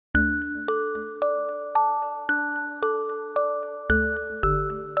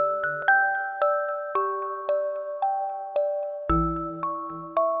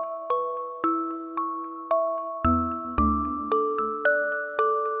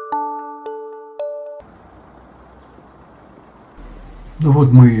Ну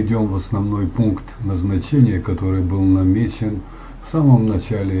вот мы идем в основной пункт назначения, который был намечен в самом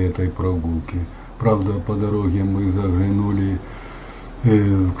начале этой прогулки. Правда, по дороге мы заглянули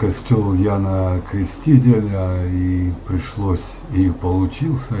в костел Яна Крестителя, и пришлось, и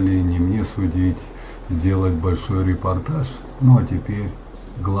получился ли, не мне судить, сделать большой репортаж. Ну а теперь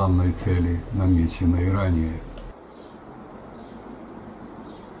к главной цели, намеченной ранее.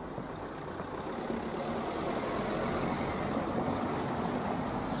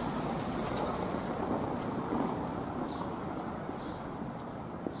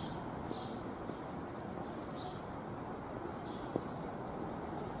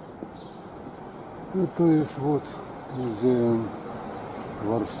 Ну, то есть вот Музеум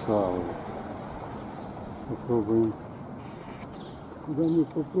Варшавы. Попробуем. Куда мы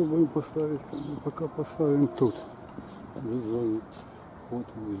попробуем поставить? Мы пока поставим тут. Вот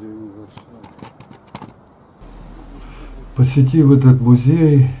Музеум Варшавы. Посетив этот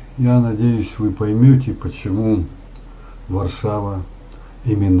музей, я надеюсь, вы поймете, почему Варшава,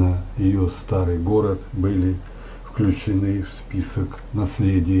 именно ее старый город, были включены в список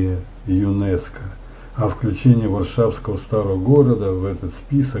наследия ЮНЕСКО. А включение Варшавского старого города в этот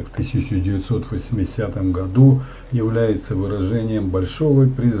список в 1980 году является выражением большой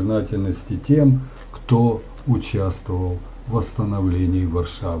признательности тем, кто участвовал в восстановлении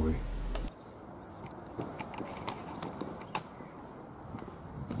Варшавы.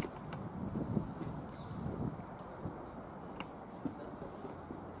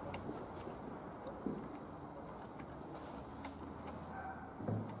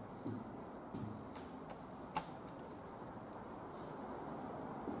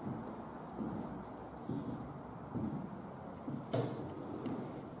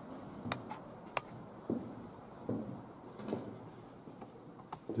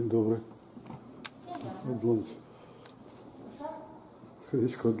 Dzień dobry. Odłącz.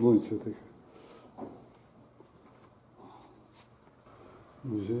 Chwileczkę odłączę tych.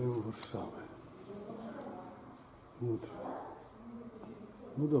 Muzeum Warszawy. Вот.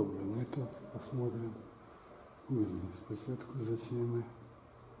 Ну добре, мы тут посмотрим позднее. Спочатку зачем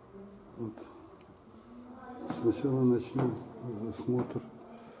вот. Сначала начнем осмотр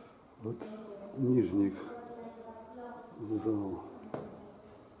вот нижних залов.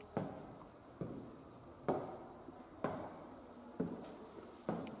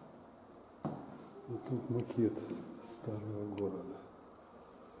 Тут макет старого города.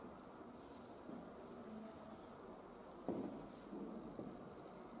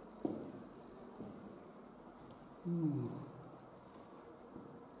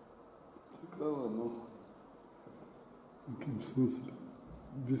 Цікаво, но в таком смысле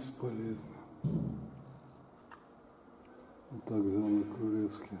бесполезно. Вот так замок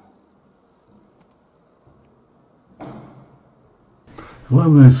Крулевский.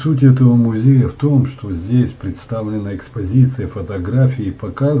 Главная суть этого музея в том, что здесь представлена экспозиция фотографий,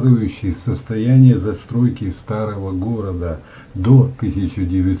 показывающие состояние застройки старого города до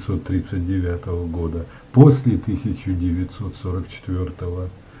 1939 года, после 1944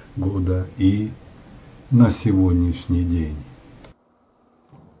 года и на сегодняшний день.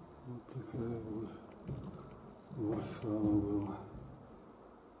 Вот такая вот Варшава была,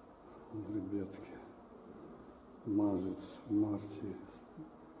 ребятки, мажец в марте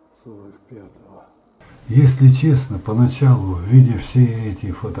 45-го. Если честно, поначалу, видя все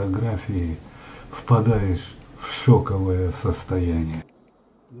эти фотографии, впадаешь в шоковое состояние.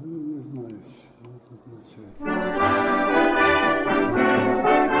 Да, не знаю, что тут начать.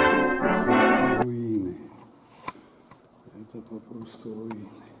 Руины. Это попросту руины.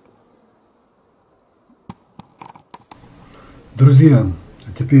 Друзья,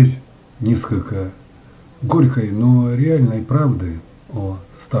 а теперь несколько горькой, но реальной правды о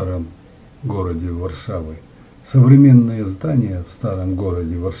старом городе Варшавы. Современные здания в старом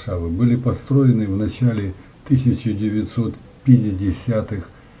городе Варшавы были построены в начале 1950-х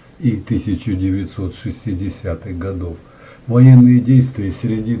и 1960-х годов. Военные действия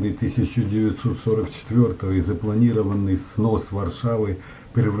середины 1944 и запланированный снос Варшавы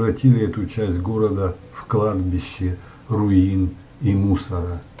превратили эту часть города в кладбище руин и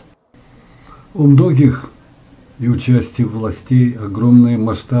мусора. У многих и участие властей огромные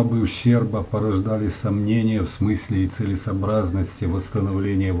масштабы ущерба порождали сомнения в смысле и целесообразности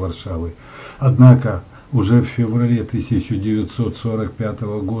восстановления Варшавы. Однако уже в феврале 1945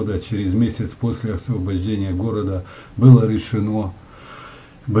 года, через месяц после освобождения города, было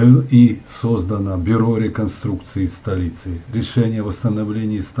и создано Бюро реконструкции столицы. Решение о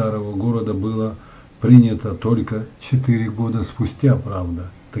восстановлении старого города было принято только 4 года спустя,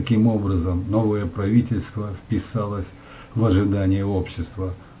 правда. Таким образом, новое правительство вписалось в ожидании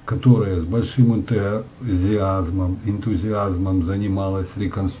общества, которое с большим энтузиазмом занималось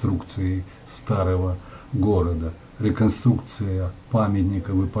реконструкцией старого города. Реконструкция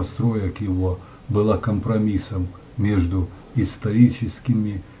памятников и построек его была компромиссом между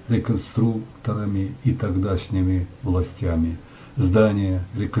историческими реконструкторами и тогдашними властями. Здания,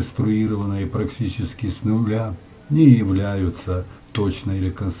 реконструированные практически с нуля, не являются точной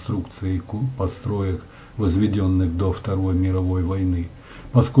реконструкцией построек, возведенных до Второй мировой войны,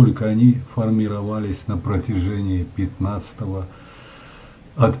 поскольку они формировались на протяжении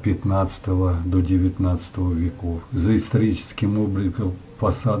от 15 до 19 веков. За историческим обликом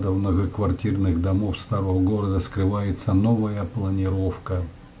фасадов многоквартирных домов старого города скрывается новая планировка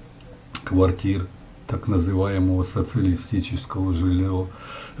квартир так называемого социалистического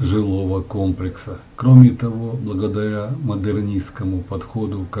жилого комплекса. Кроме того, благодаря модернистскому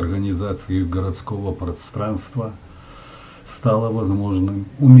подходу к организации городского пространства стало возможным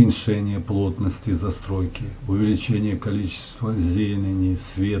уменьшение плотности застройки, увеличение количества зелени,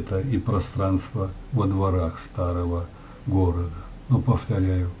 света и пространства во дворах старого города. Но,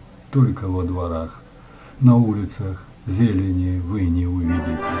 повторяю, только во дворах. На улицах зелени вы не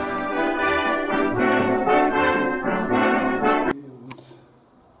увидите.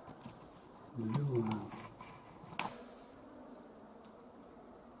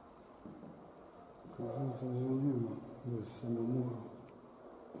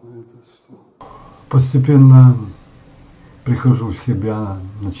 Постепенно прихожу в себя,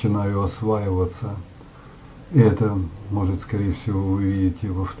 начинаю осваиваться. И это, может, скорее всего, вы увидите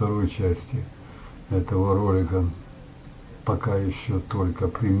во второй части этого ролика. Пока еще только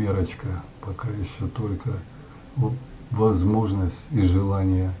примерочка, пока еще только возможность и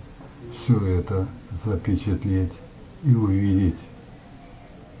желание все это запечатлеть и увидеть.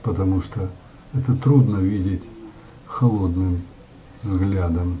 Потому что это трудно видеть холодным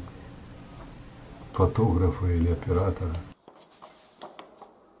взглядом фотографа или оператора.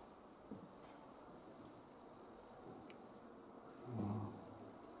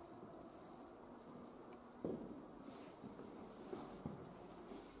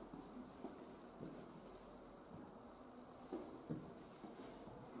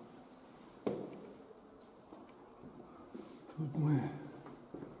 Тут мы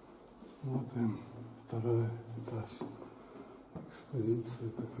смотрим второй этаж экспозиции,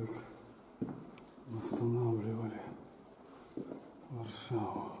 это как восстанавливали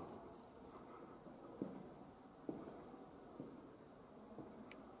Варшаву.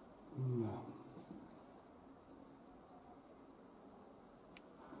 Да.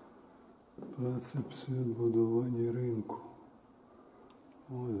 Принцип будування рынку.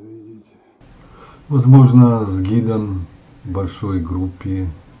 Вот видите. Возможно, с гидом большой группе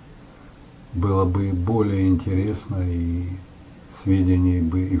было бы более интересно, и сведений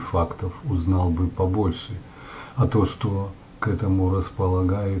бы и фактов узнал бы побольше. А то, что к этому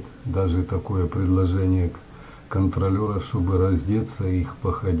располагает даже такое предложение контролера, чтобы раздеться и их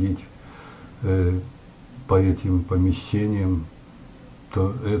походить по этим помещениям,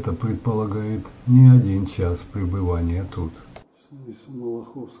 то это предполагает не 1 час пребывания тут. Здесь у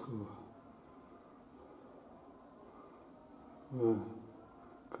Малаховского в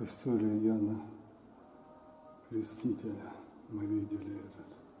костеле Яна Крестителя мы видели этот.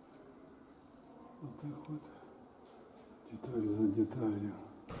 Вот так вот, деталь за деталью.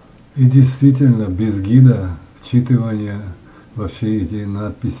 И действительно, без гида вчитывание во все эти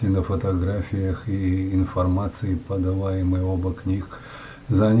надписи на фотографиях и информации, подаваемой оба книг,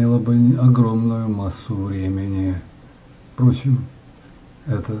 заняло бы огромную массу времени. Впрочем,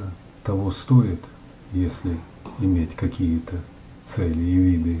 это того стоит, если иметь какие-то цели и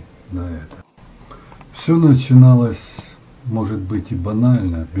виды на это. Все начиналось, может быть, и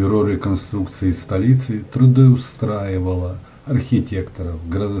банально. Бюро реконструкции столицы трудоустраивало архитекторов,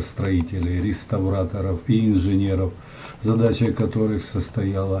 градостроителей, реставраторов и инженеров, задача которых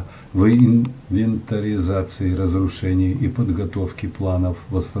состояла в инвентаризации разрушений и подготовке планов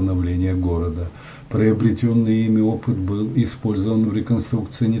восстановления города. Приобретенный ими опыт был использован в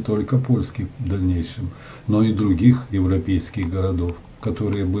реконструкции не только польских в дальнейшем, но и других европейских городов,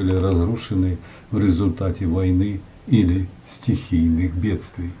 которые были разрушены в результате войны или стихийных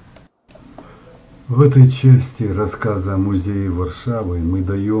бедствий. В этой части рассказа о Музее Варшавы мы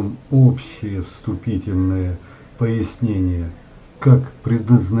даем общее вступительное пояснение как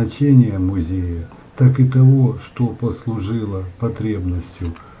предназначения музея, так и того, что послужило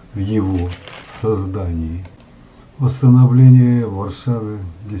потребностью в его создании. Восстановление Варшавы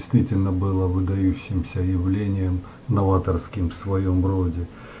действительно было выдающимся явлением новаторским в своем роде.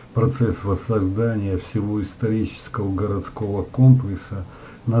 Процесс воссоздания всего исторического городского комплекса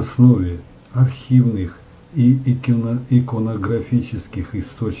на основе архивных и иконографических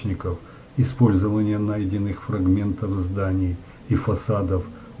источников, использования найденных фрагментов зданий и фасадов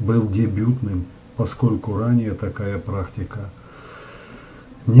был дебютным, поскольку ранее такая практика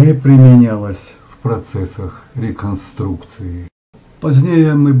не применялась в процессах реконструкции.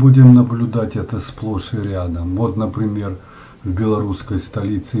 Позднее мы будем наблюдать это сплошь и рядом. Вот, например, в белорусской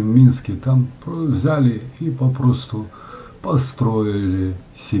столице Минске там взяли и попросту построили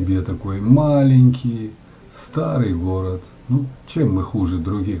себе такой маленький старый город. Ну, чем мы хуже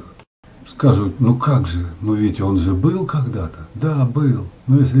других? Скажут, ну как же, ну ведь он же был когда-то. Да, был.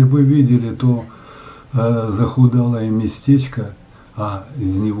 Но если бы видели, то захудалое местечко, а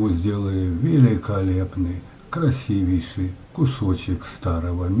из него сделали великолепный, красивейший кусочек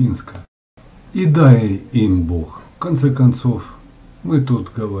старого Минска. И дай им Бог. В конце концов, мы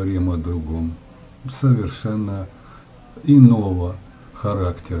тут говорим о другом, совершенно иного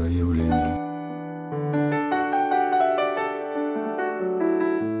характера явления.